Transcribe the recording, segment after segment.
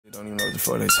Don't even know what the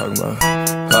fuck they talking about.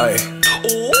 Like,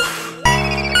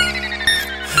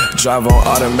 drive on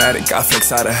automatic, I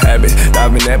flex out of habit.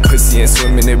 Dive in that pussy and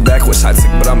swimming it back. Wish I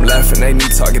took, but I'm laughing. They need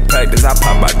target practice. I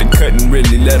pop out the cut and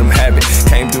really let them have it.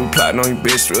 Came through plotting on you,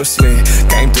 bitch, real slick.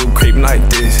 Came through creeping like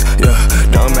this. Yeah,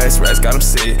 dumbass rats got them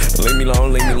sick. Leave me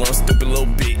alone, stupid little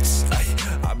bitch.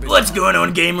 What's going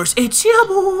on, gamers? It's your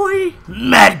boy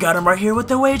MattGotEm right here with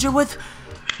the wager with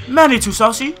Manny Too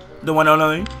Saucy, the one and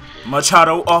only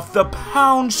Machado off the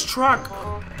Pounds truck.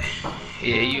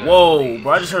 Yeah, you. Whoa,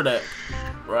 bro! I just heard that.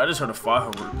 Bro, I just heard a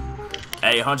firework.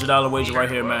 Hey, $100 wager right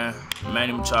here, man.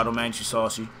 Manny Machado, Manny Too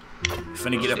Saucy.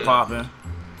 Finna get it poppin'.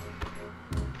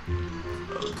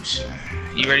 Oh, shit.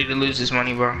 You ready to lose this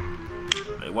money, bro?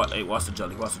 Hey, watch the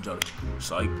jelly. Watch the jelly.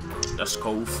 Psych. That's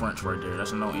cold French right there.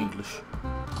 That's no English.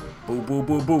 Boo, boo,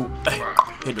 boo, boo. Hey,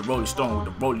 hit the Rolling Stone with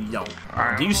the Rolling Young.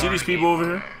 Do you see these people over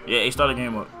here? Yeah, hey, start the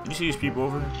game up. Do you see these people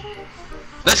over here?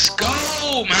 Let's go,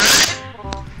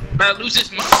 man. Better lose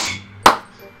this money.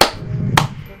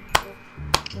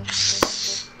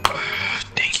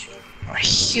 Dang it. My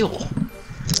heel.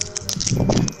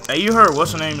 Hey, you heard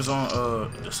what's her name is on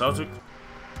the Celtics?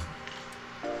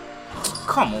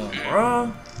 Come on,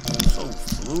 bro. So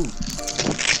fluke.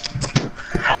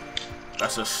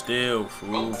 That's a steal,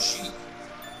 fool.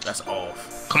 That's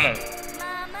off. Come on.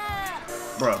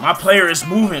 Bro, my player is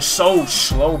moving so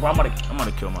slow, bro. I'm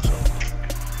gonna kill myself.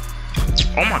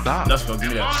 Oh my god. Let's go, give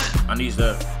me that. I need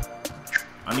that.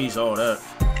 I need all that.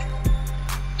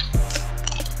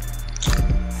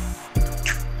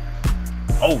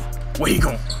 Oh, where he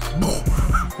going?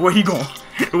 Where he going?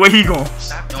 Where he going?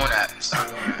 Stop doing that. Stop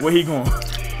doing that. Where he going?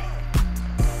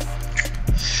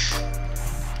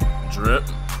 Drip.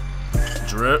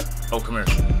 Drip. Oh, come here.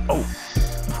 Oh.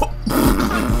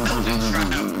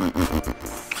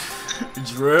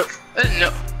 Drip.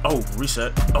 No. Oh,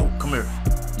 reset. Oh, come here.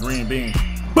 Green bean.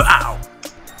 Bow.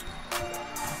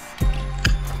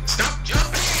 Stop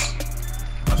jumping.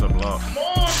 That's a block. Come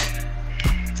on.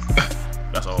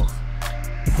 That's off.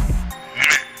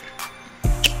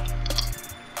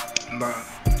 Bro,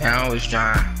 I was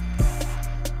trying.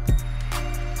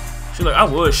 See, like, I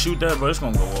would shoot that, but it's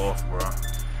gonna go off, bro.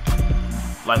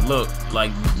 Like, look,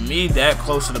 like, me that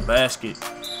close to the basket.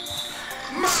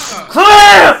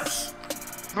 Clips!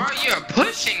 Bro, you're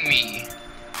pushing me.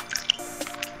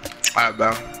 Alright,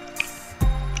 bro.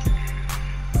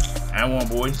 And one,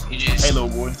 boy. You just, hey, little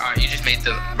boy. Alright, you just made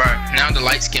the... Bro, now the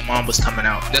light skin Mamba's coming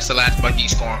out. That's the last bucket you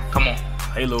scoring. Come on.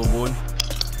 Hey, little boy.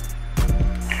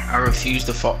 I refuse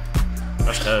to fall.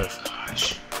 That's cash.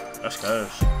 That's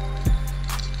cash.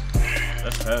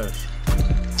 That's cash.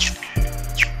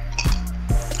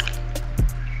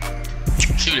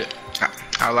 Shoot it.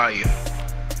 I'll allow you.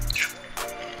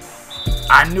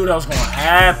 I knew that was gonna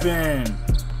happen.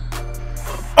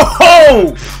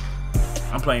 Oh!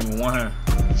 I'm playing you with one hand.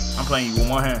 I'm playing you with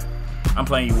one hand. I'm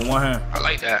playing you with one hand. I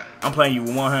like that. I'm playing you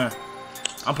with one hand.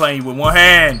 I'm playing you with one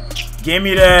hand. Give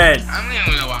me that. I don't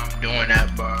even know why I'm doing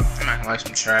that, bro. I'm acting like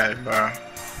some trash, bro.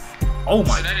 Oh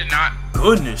my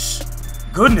goodness.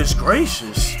 Goodness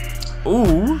gracious.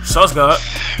 Ooh, Sus got.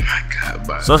 Oh my god,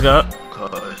 bro. Sus got.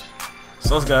 Cause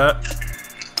Sus got.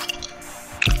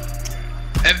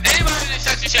 if anybody that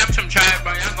shuts your shit up some trash,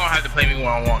 bro, y'all gonna have to play me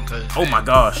one-on-one, cause oh my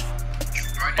gosh.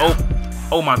 right now,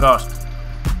 Oh my gosh.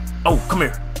 Oh, come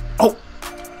here. Oh.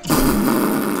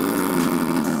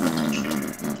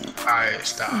 alright,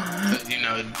 stop. Cause you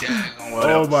know that gonna work.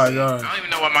 Oh my god. I don't even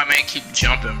know why my man keep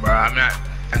jumping, bro. I'm not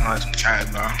acting like some trash,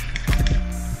 bro.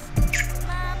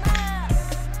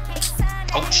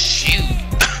 Oh shoot.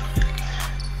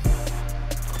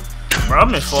 Bro,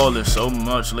 I've been falling so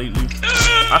much lately.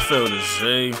 I feel the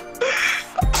Z.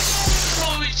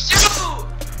 Oh shoot.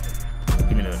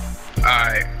 Give me that.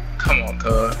 Alright, come on,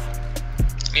 cuz.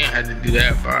 You ain't had to do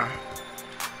that, bro.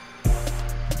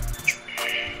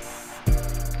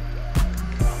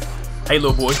 Hey,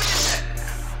 little boy.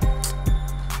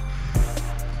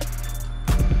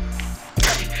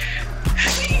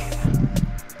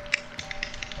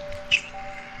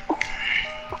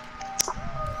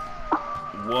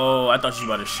 Whoa, I thought you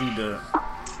were about to shoot that.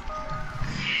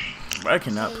 Bro, I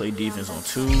cannot play defense on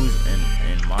twos in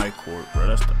my court, bro.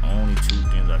 That's the only two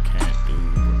things I can't do,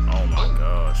 bro. Oh my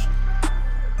gosh.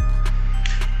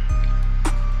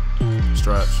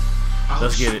 Straps.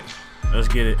 Let's get it. Let's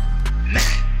get it.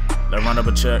 Let's run up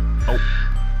a check. Oh,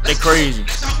 they crazy.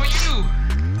 That's all for you.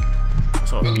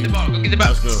 That's all Go for get you. the ball. Go get the ball.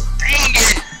 Let's go. Dang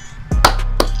it.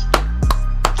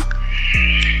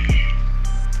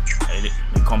 Hey,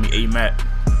 they call me A-Matt.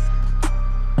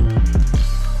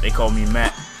 They call me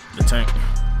Matt the Tank.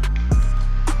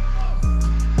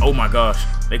 Oh my gosh.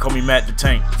 They call me Matt the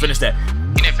Tank. Finish that.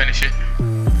 He didn't finish it.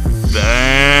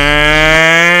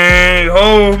 Dang.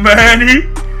 Oh, Manny.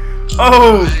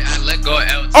 Oh. I let go of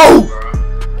L2, Oh. bro.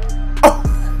 Oh.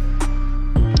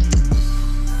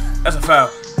 That's a foul.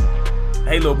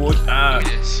 Hey, little boy. Look at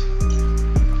this.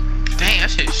 Dang, that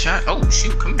shit shot. Oh,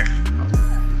 shoot. Come here.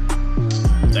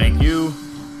 Thank you.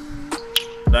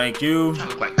 Thank you.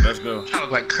 Let's go. I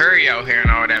look like Curry out here and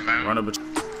all that, man. Run up a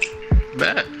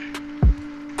Bet.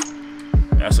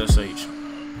 SSH.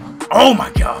 Oh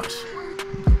my gosh.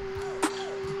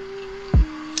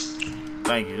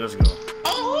 Thank you. Let's go.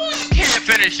 Oh, you can't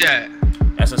finish that.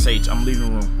 SSH. I'm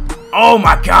leaving the room. Oh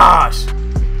my gosh.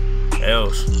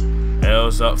 L's.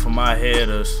 L's up for my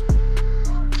headers.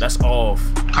 That's off.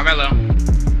 Carmelo.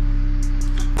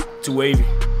 280.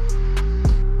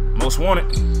 Most wanted.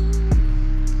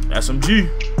 SMG.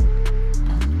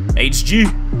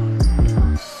 HG.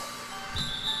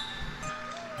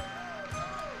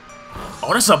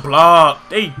 Oh, that's a block.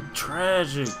 They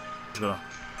tragic. Let's go.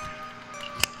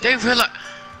 They realize.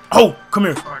 Oh, come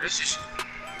here. Oh, this is.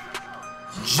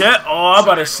 Jet. Oh, I'm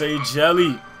about to say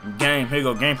jelly. Game. Here you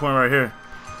go. Game point right here.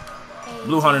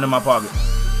 Blue 100 in my pocket.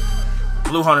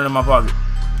 Blue 100 in my pocket.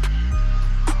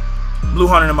 Blue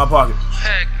 100 in my pocket.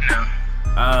 Heck no.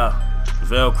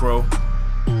 Velcro.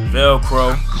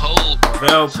 Velcro. I'm cold, bro.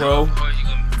 Velcro. So,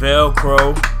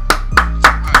 Velcro.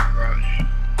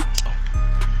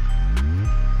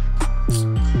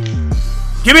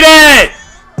 Give me that!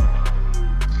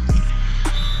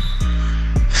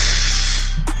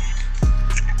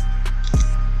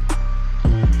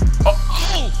 Oh.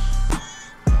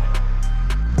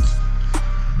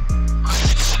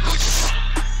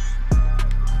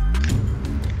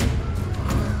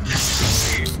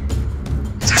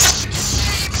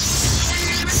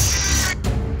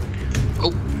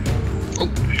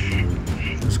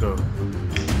 Let's go.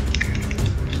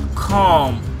 Come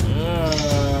on.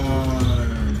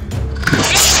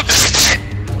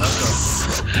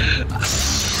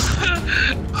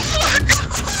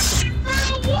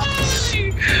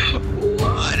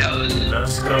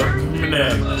 Let's go. Give me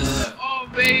that. Oh,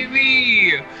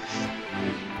 baby.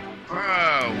 Bro,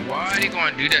 why are they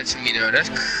gonna do that to me, though? That's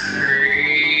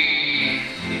crazy.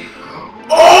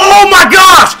 Oh my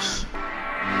gosh!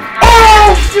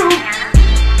 Oh shoot!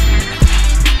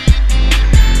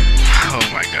 Oh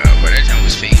my god, bro, that jump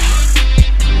was fake.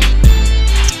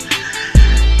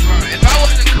 Bro, if I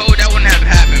wasn't cold, that wouldn't have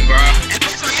happened, bro. And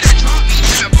also, you done dropped me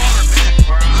that baller back,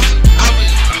 bro. I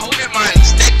was holding my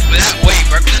stick that way,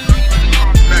 bro. Cause I was gonna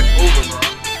cross back over, bro.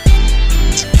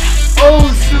 Oh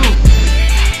shoot!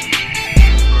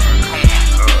 Bro, come on,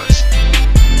 cuz.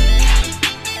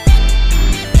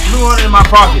 Blue 100 in my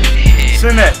pocket.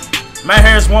 Send that. Matt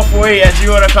Harris 148 at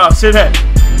gmail.com. Send that.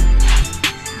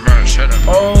 Bro, shut up.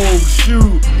 Oh shoot!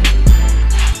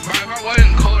 Bro, if I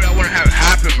wasn't cold, that wouldn't have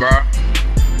happened, bro.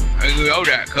 I know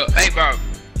that. Hey, bro.